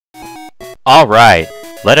Alright,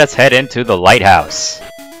 let us head into the lighthouse.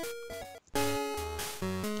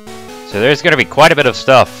 So there's going to be quite a bit of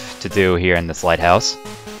stuff to do here in this lighthouse.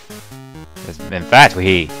 In fact,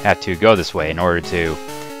 we have to go this way in order to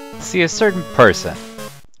see a certain person.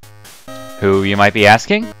 Who, you might be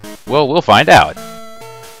asking? Well, we'll find out.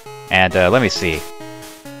 And let me see.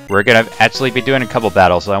 We're going to actually be doing a couple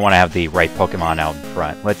battles, so I want to have the right Pokemon out in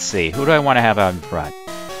front. Let's see, who do I want to have out in front?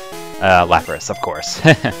 Lapras, of course.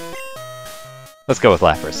 Let's go with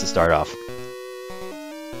Lapras to start off.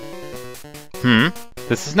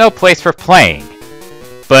 This is no place for playing.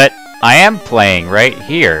 But I am playing right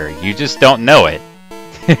here. You just don't know it.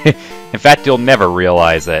 In fact, you'll never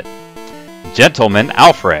realize it. Gentleman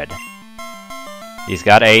Alfred. He's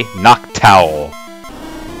got a Noctowl.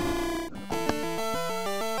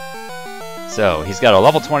 So, he's got a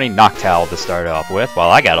level 20 Noctowl to start off with, while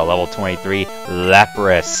I got a level 23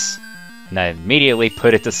 Lapras. And I immediately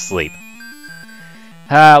put it to sleep.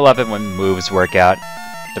 I love it when moves work out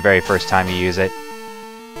the very first time you use it.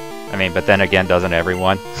 I mean, but then again, doesn't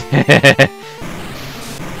everyone?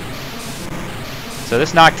 So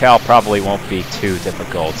this Noctowl probably won't be too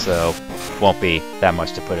difficult, so won't be that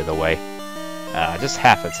much to put it away. Just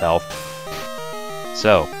half its health.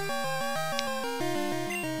 So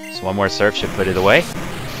one more surf should put it away.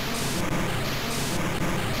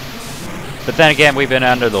 But then again, we've been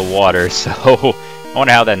under the water, so I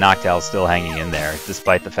wonder how that Noctowl's still hanging in there,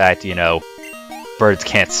 despite the fact, you know, birds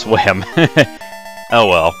can't swim. Oh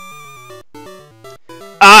well.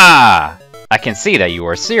 Ah! I can see that you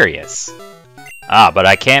are serious. Ah, but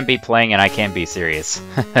I can be playing and I can be serious.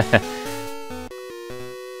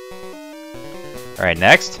 Alright,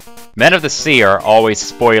 next. Men of the Sea are always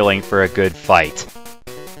spoiling for a good fight.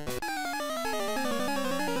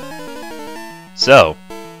 So,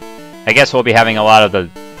 I guess we'll be having a lot of the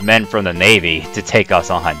men from the Navy to take us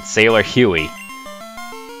on. Sailor Huey.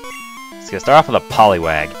 Let's get start off with a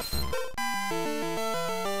Poliwag.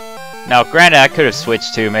 Now, granted, I could have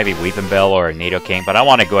switched to maybe Weepinbell or Nidoking, but I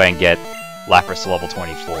want to go ahead and get Lapras to level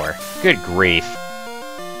 24. Good grief.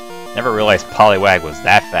 Never realized Poliwag was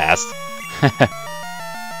that fast.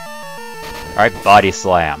 Alright, Body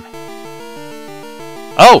Slam.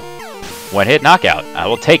 Oh! One-hit knockout. I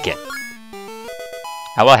will take it.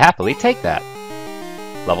 I will happily take that.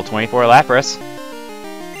 Level 24 Lapras.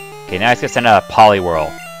 Okay, now let's send a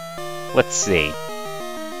Poliwhirl. Let's see.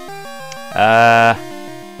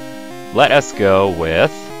 Let us go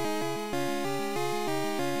with...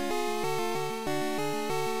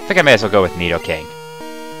 I think I may as well go with Nidoking.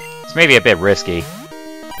 It's maybe a bit risky,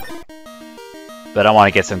 but I want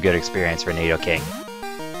to get some good experience for Nidoking.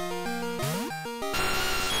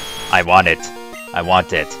 I want it. I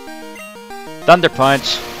want it. Thunder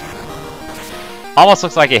Punch. Almost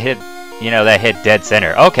looks like it hit, you know, that hit dead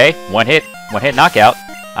center. Okay, one hit knockout.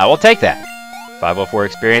 I will take that. 504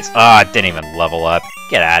 experience. Ah, it didn't even level up.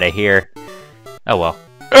 Get out of here. Oh well.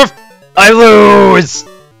 Oof! I lose!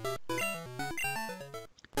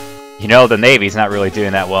 You know, the Navy's not really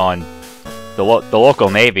doing that well, and the local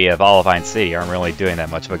Navy of Olivine City aren't really doing that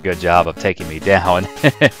much of a good job of taking me down.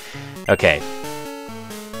 Okay.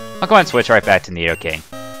 I'll go ahead and switch right back to Nidoking.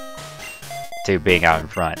 To being out in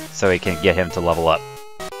front, so we can get him to level up.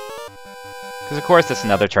 Because of course it's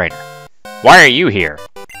another trainer. Why are you here?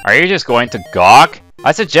 Are you just going to gawk?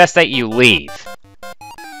 I suggest that you leave.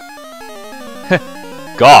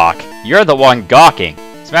 Gawk? You're the one gawking.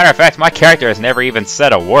 As a matter of fact, my character has never even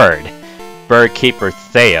said a word. Bird Keeper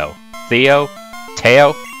Theo. Theo?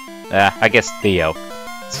 Teo? I guess Theo.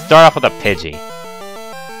 Start off with a Pidgey.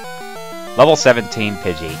 Level 17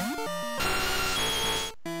 Pidgey.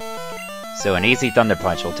 So an easy Thunder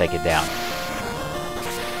Punch will take it down.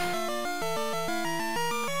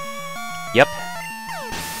 Yep.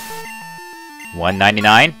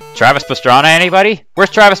 199. Travis Pastrana, anybody? Where's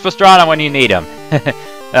Travis Pastrana when you need him?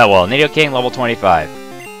 Oh well, Nidoking level 25.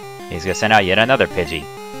 He's gonna send out yet another Pidgey.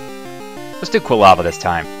 Let's do Quilava this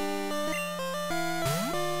time.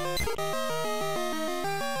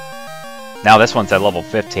 Now this one's at level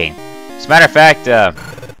 15. As a matter of fact,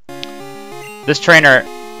 this trainer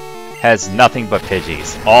has nothing but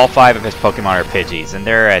Pidgeys. All 5 of his Pokemon are Pidgeys, and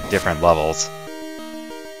they're at different levels.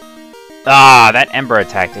 Ah, that Ember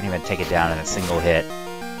attack didn't even take it down in a single hit.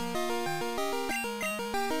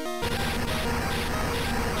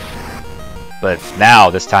 But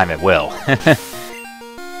now, this time it will.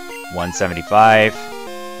 175.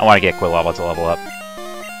 I want to get Quilava to level up.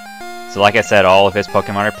 So like I said, all of his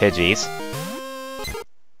Pokemon are Pidgeys.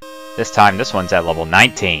 This time, this one's at level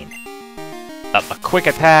 19. Up a quick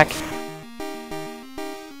attack.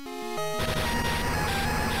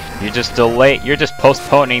 You're just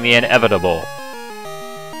postponing the inevitable.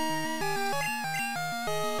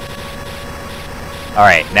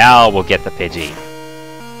 Alright, now we'll get the Pidgey.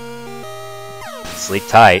 Sleep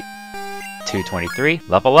tight. 223.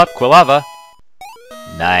 Level up, Quilava.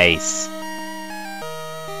 Nice.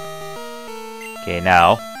 Okay,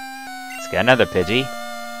 now let's get another Pidgey.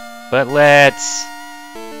 But let's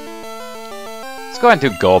go ahead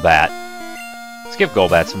and do Golbat. Let's give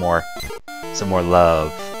Golbat some more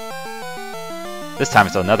love. This time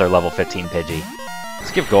it's another level 15 Pidgey.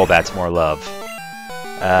 Let's give Golbat some more love.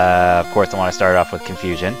 Of course I want to start off with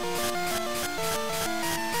Confusion.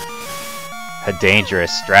 A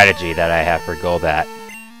dangerous strategy that I have for Golbat.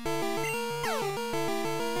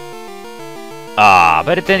 Ah,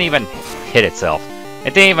 but it didn't even hit itself.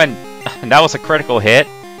 It didn't even... That was a critical hit.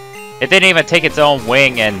 It didn't even take its own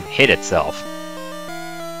wing and hit itself.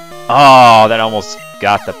 Oh, that almost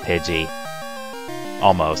got the Pidgey.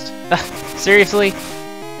 Almost. Seriously?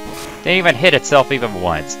 Didn't even hit itself even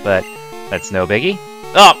once, but that's no biggie.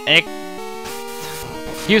 Oh, and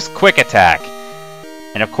it used Quick Attack.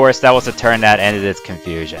 And of course, that was the turn that ended its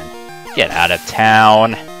confusion. Get out of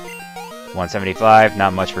town. 175,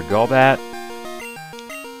 not much for Golbat.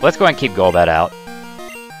 Let's go ahead and keep Golbat out.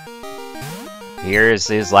 Here's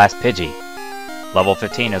his last Pidgey. Level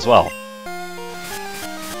 15 as well.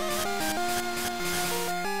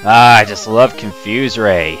 Ah, I just love Confuse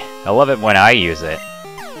Ray. I love it when I use it.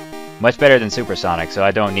 Much better than Supersonic, so I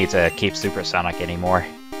don't need to keep Supersonic anymore.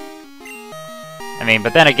 I mean,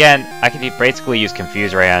 but then again, I can basically use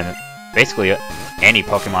Confuse Ray on basically any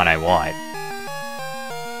Pokemon I want.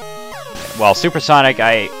 While Supersonic,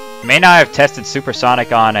 I may not have tested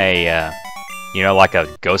Supersonic on a, you know, like a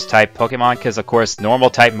Ghost-type Pokemon, because of course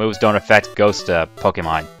normal-type moves don't affect Ghost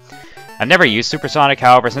Pokemon. I've never used Supersonic,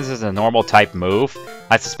 however, since it's a normal-type move,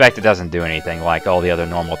 I suspect it doesn't do anything like all the other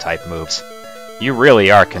normal-type moves. You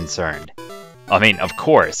really are concerned. I mean, of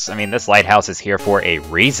course. I mean, this lighthouse is here for a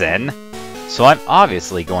reason, so I'm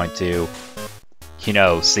obviously going to, you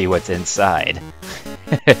know, see what's inside.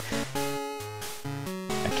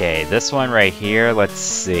 Okay, this one right here, let's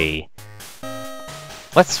see.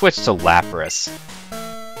 Let's switch to Lapras.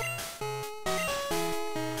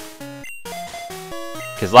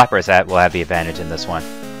 Because Lapras will have the advantage in this one.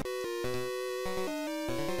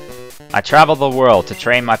 I travel the world to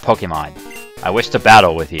train my Pokemon. I wish to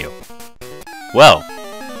battle with you. Well,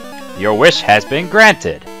 your wish has been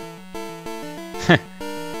granted.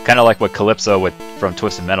 Kind of like what Calypso from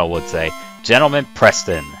Twisted Metal would say. Gentleman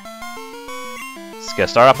Preston. Just gonna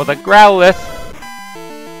start off with a Growlithe.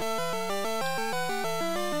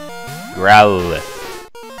 Growlithe.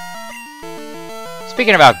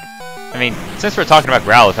 Speaking about... I mean, since we're talking about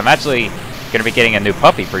Growlithe, I'm actually going to be getting a new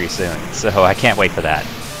puppy pretty soon, so I can't wait for that.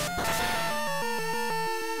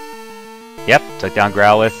 Yep, took down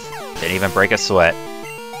Growlithe, didn't even break a sweat.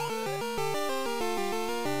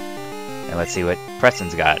 And let's see what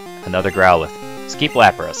Preston's got. Another Growlithe. Let's keep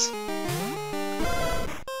Lapras.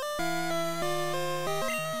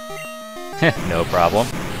 No problem.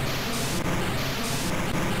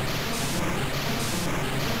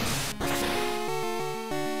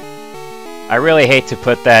 I really hate to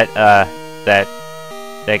put that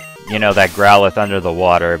you know, that Growlithe under the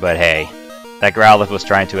water, but hey, that Growlithe was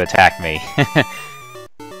trying to attack me.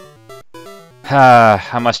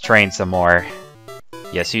 I must train some more.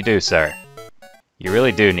 Yes, you do, sir. You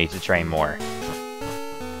really do need to train more.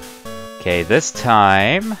 Okay, this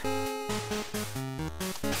time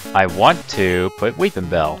I want to put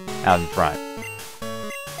Weepinbell out in front.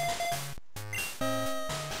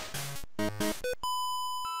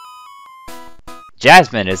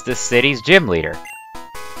 Jasmine is this city's gym leader.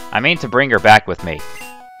 I mean to bring her back with me.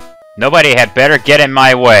 Nobody had better get in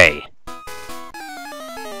my way.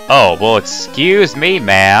 Oh, well, excuse me,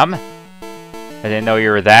 ma'am. I didn't know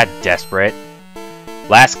you were that desperate.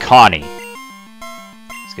 Last Connie.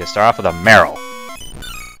 Let's get start off with a Meryl.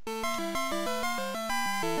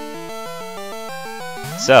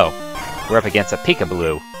 So, we're up against a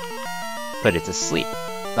Peekaboo. Put it to sleep.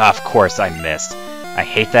 Of course I missed. I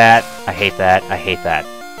hate that. I hate that. I hate that.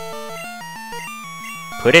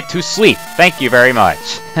 Put it to sleep. Thank you very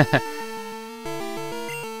much.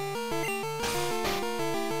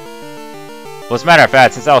 Well, as a matter of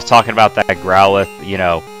fact, since I was talking about that Growlithe, you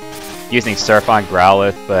know, using Surf on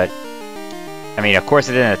Growlithe, but I mean, of course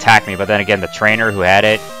it didn't attack me, but then again, the trainer who had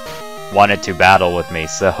it wanted to battle with me,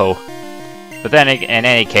 so... But then, in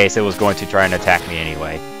any case, it was going to try and attack me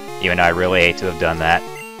anyway, even though I really hate to have done that.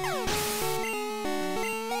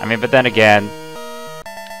 I mean, but then again,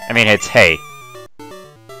 I mean, it's, hey.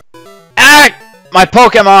 Ah! My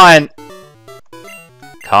Pokemon!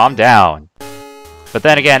 calm down. But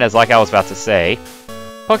then again, as like I was about to say,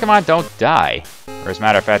 Pokemon don't die. Or as a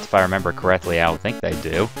matter of fact, if I remember correctly, I don't think they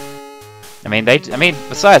do. I mean,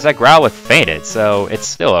 besides, that Growlithe fainted, so it's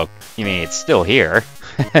still, it's still here.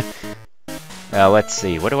 Let's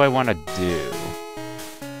see, what do I want to do?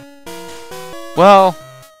 Well,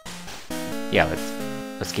 yeah,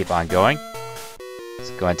 let's keep on going.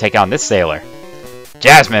 Let's go and take on this sailor.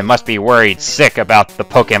 Jasmine must be worried sick about the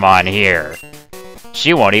Pokemon here.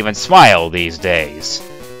 She won't even smile these days.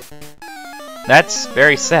 That's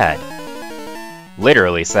very sad.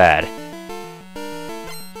 Literally sad.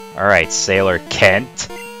 Alright, Sailor Kent.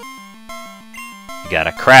 You got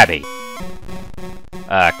a Krabby.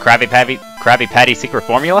 Krabby Patty secret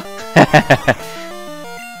formula?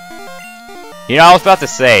 You know, I was about to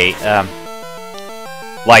say,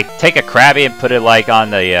 like, take a Krabby and put it, like, on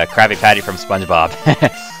the Krabby Patty from SpongeBob.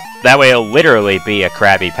 That way it'll literally be a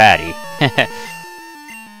Krabby Patty.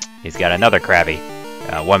 He's got another Krabby.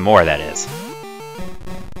 One more, that is.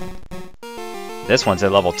 This one's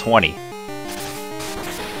at level 20.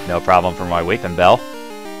 No problem for my Weeping Bell.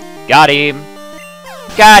 Got him!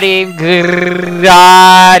 Got him!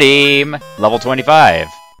 Got him! Level 25.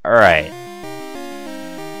 Alright.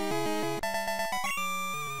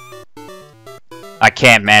 I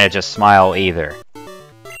can't manage a smile either.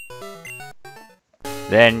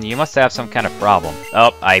 Then you must have some kind of problem.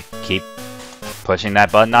 Oh, I keep pushing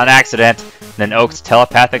that button on accident. Then Oak's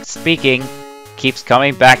telepathic speaking keeps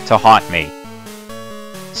coming back to haunt me.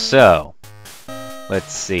 So,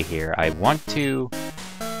 let's see here. I want to...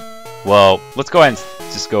 Well, let's go ahead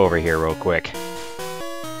and just go over here real quick.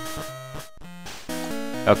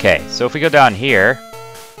 Okay, so if we go down here,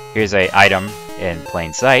 here's a item in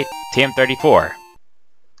plain sight. TM34.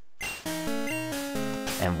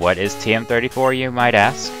 And what is TM34, you might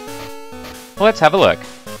ask? Well, let's have a look.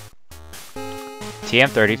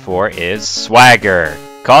 TM34 is Swagger.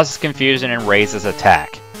 Causes confusion and raises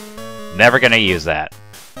attack. Never gonna use that.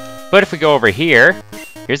 But if we go over here,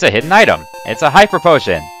 here's a hidden item. It's a Hyper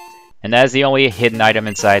Potion. And that is the only hidden item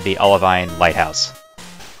inside the Olivine Lighthouse.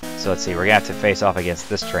 So let's see, we're gonna have to face off against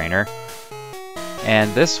this trainer.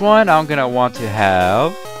 And this one, I'm gonna want to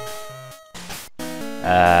have...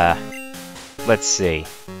 let's see.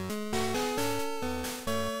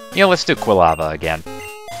 You know, let's do Quilava again.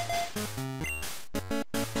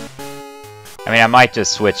 I mean, I might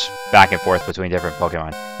just switch back and forth between different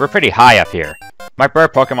Pokemon. We're pretty high up here. My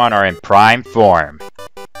bird Pokemon are in prime form.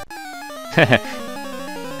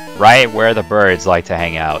 Right where the birds like to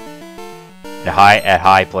hang out. At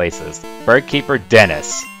high places. Birdkeeper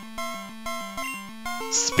Dennis.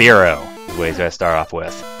 Spearow is what he's going to start off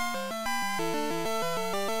with.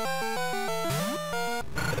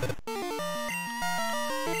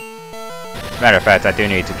 Matter of fact, I do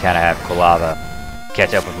need to kind of have Quilava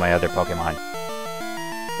catch up with my other Pokemon.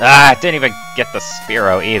 Ah, I didn't even get the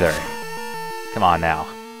Spearow either. Come on now.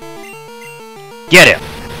 Get him!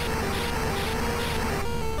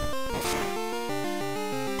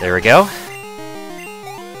 There we go.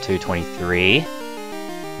 223.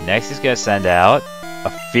 Next he's going to send out a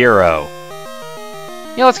Fearow.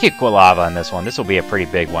 Yeah, let's keep Quilava in this one. This will be a pretty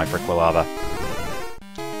big one for Quilava.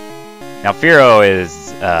 Now Fearow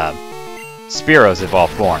is Spearow's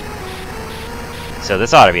evolved form. So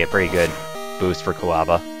this ought to be a pretty good boost for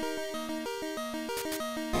Quilava.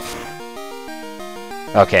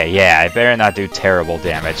 Okay, yeah, I better not do terrible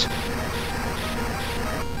damage.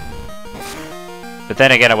 But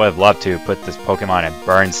then again, I would have loved to put this Pokemon in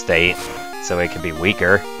burn state so it could be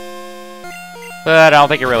weaker. But I don't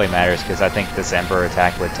think it really matters because I think this Emperor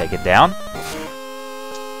attack would take it down.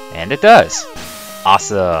 And it does.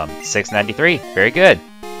 Awesome. 693. Very good.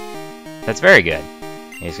 That's very good.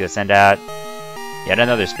 He's going to send out yet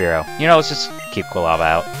another Spearow. You know, let's just keep Quilava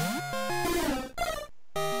out.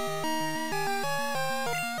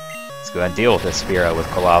 Let's go ahead and deal with this Spearow with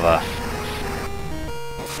Quilava.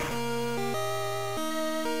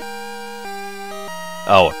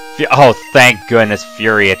 Oh, thank goodness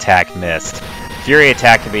Fury Attack missed. Fury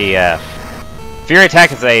Attack can be, Fury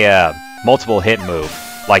Attack is a, multiple hit move,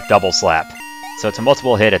 like Double Slap. So it's a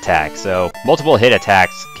multiple hit attack, so multiple hit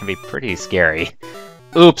attacks can be pretty scary.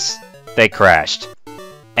 Oops, they crashed.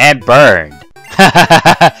 And burned!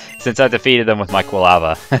 Since I defeated them with my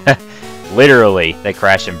Quilava. Literally, they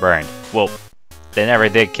crashed and burned. Well, they never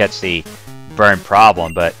did catch the burn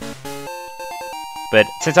problem, but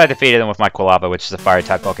since I defeated them with my Quilava, which is a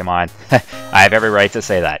Fire-type Pokemon, I have every right to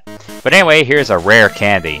say that. But anyway, here's a rare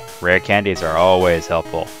candy. Rare candies are always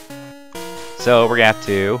helpful. So we're going to have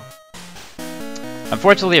to...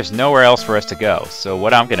 Unfortunately, there's nowhere else for us to go. So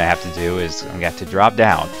what I'm going to have to do is I'm going to have to drop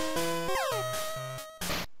down.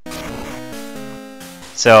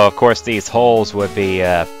 So, of course, these holes would be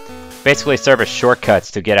basically serve as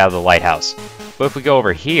shortcuts to get out of the lighthouse. But if we go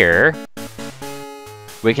over here,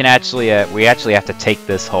 we can actually we actually have to take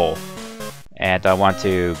this hole, and I want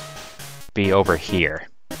to be over here.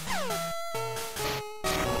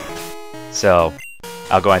 So,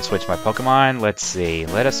 I'll go ahead and switch my Pokemon. Let's see.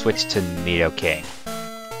 Let us switch to Nidoking.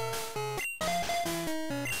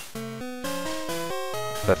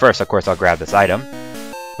 But first, of course, I'll grab this item,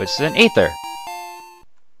 which is an Ether.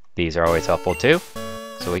 These are always helpful too,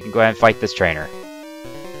 so we can go ahead and fight this trainer.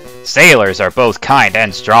 Sailors are both kind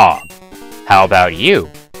and strong. How about you?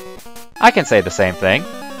 I can say the same thing.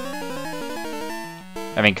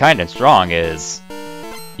 I mean, kind and strong is,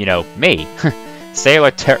 you know, me.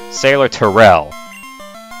 Sailor Terrell.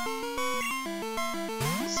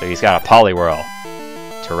 So he's got a Poliwhirl.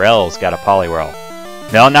 Terrell's got a Poliwhirl.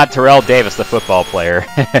 No, not Terrell Davis, the football player.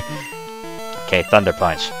 Okay, Thunder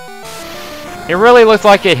Punch. It really looks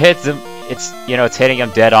like it hits him. It's, you know, it's hitting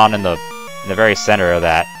him dead on in the very center of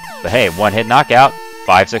that. But hey, one-hit knockout,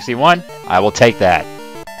 561. I will take that.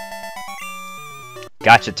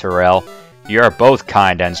 Gotcha, Terrell. You are both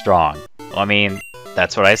kind and strong. Well, I mean,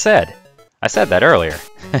 that's what I said. I said that earlier.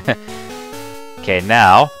 Okay,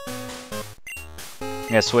 now I'm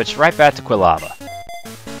gonna switch right back to Quilava.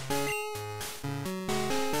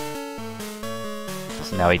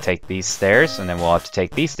 So now we take these stairs, and then we'll have to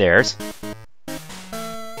take these stairs.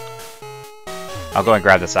 I'll go and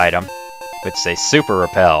grab this item, which is a Super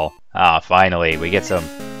Repel. Ah, finally, we get some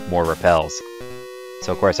more repels.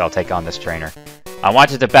 So of course I'll take on this trainer. I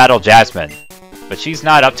wanted to battle Jasmine, but she's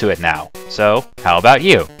not up to it now. So, how about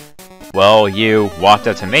you? Well, you walked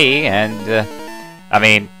up to me, and, I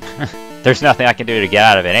mean, there's nothing I can do to get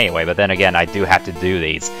out of it anyway, but then again, I do have to do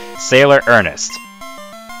these. Sailor Ernest.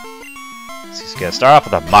 So he's gonna start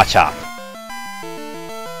off with a Machop.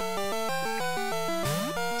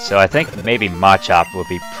 So I think maybe Machop would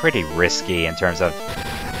be pretty risky in terms of,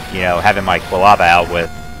 you know, having my Quilava out with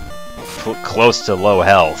close to low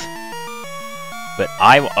health. But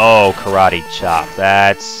oh, Karate Chop.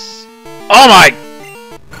 That's... Oh my...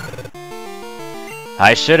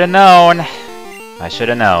 I should have known. I should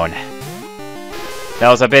have known. That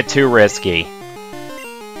was a bit too risky.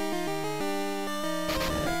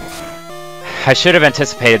 I should have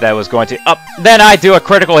anticipated that it was going to... Then I do a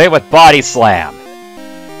critical hit with Body Slam.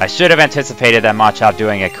 I should have anticipated that Machop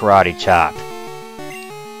doing a Karate Chop.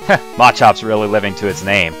 Machop's really living to its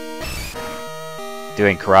name.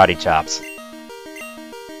 Doing Karate Chops.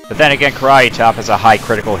 But then again, Karate Chop has a high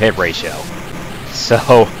critical hit ratio.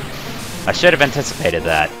 So, I should have anticipated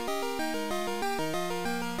that.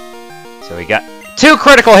 So we got 2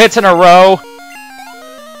 critical hits in a row!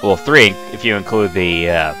 Well, 3 if you include the,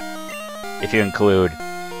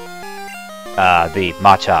 the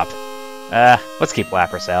Machop. Let's keep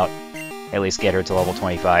Lapras out. At least get her to level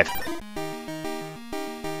 25.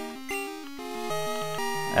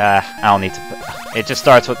 I don't need to... It just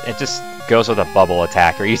starts with... It just goes with a bubble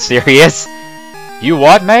attack. Are you serious? You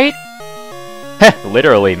what, mate?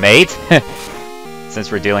 Literally, mate. Since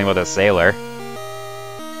we're dealing with a sailor.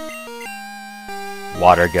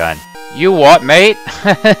 Water gun. You what, mate?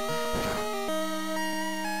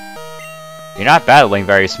 You're not battling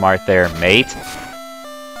very smart there, mate.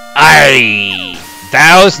 Aye!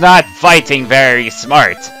 Thou's not fighting very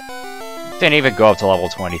smart. Didn't even go up to level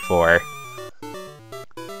 24.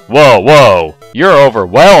 Whoa, whoa! You're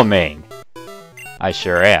overwhelming! I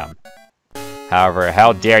sure am. However,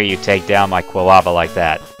 how dare you take down my Quilava like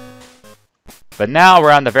that? But now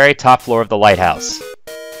we're on the very top floor of the lighthouse.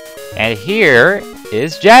 And here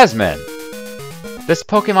is Jasmine! This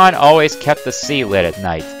Pokemon always kept the sea lit at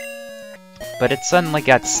night. But it suddenly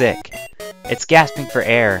got sick. It's gasping for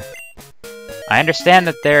air. I understand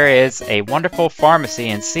that there is a wonderful pharmacy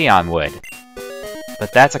in Sionwood.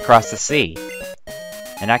 But that's across the sea.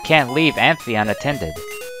 And I can't leave Amphi unattended.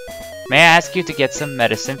 May I ask you to get some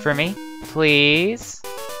medicine for me? Please?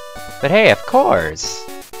 But hey, of course!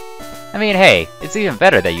 I mean, hey, it's even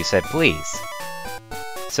better that you said please.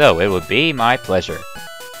 So, it would be my pleasure.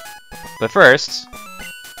 But first,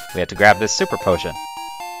 we have to grab this super potion.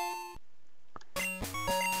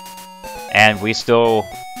 And we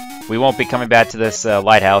won't be coming back to this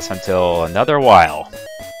lighthouse until another while.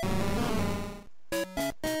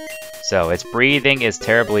 So, its breathing is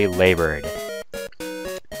terribly labored.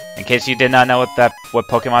 In case you did not know what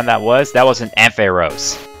Pokemon that was an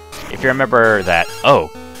Ampharos. If you remember that,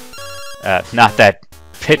 not that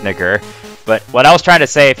Pitniger, but what I was trying to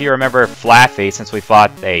say, if you remember Flaffy, since we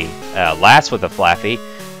fought a last with a Flaffy,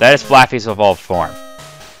 that is Flaffy's evolved form.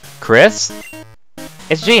 Chris?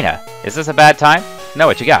 It's Gina. Is this a bad time? No,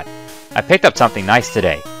 what you got? I picked up something nice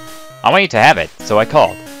today. I want you to have it, so I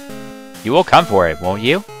called. You will come for it, won't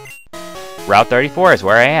you? Route 34 is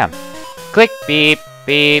where I am. Click, beep,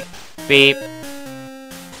 beep, beep.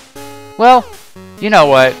 Well, you know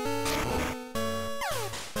what?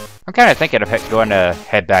 I'm kind of thinking of going to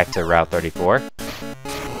head back to Route 34.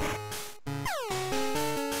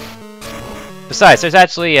 Besides, there's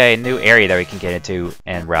actually a new area that we can get into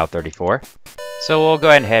in Route 34. So we'll go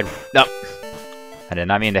ahead and head... No! I did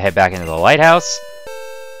not mean to head back into the lighthouse.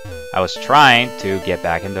 I was trying to get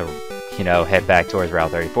back into, you know, head back towards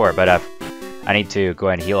Route 34, but I need to go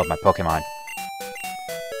ahead and heal up my Pokemon.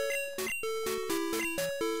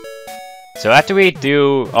 So after we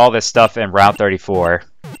do all this stuff in Route 34,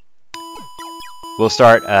 we'll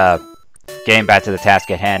start getting back to the task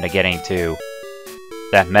at hand of getting to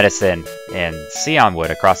that medicine in Sionwood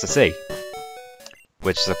across the sea,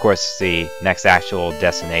 which is of course the next actual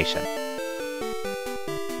destination.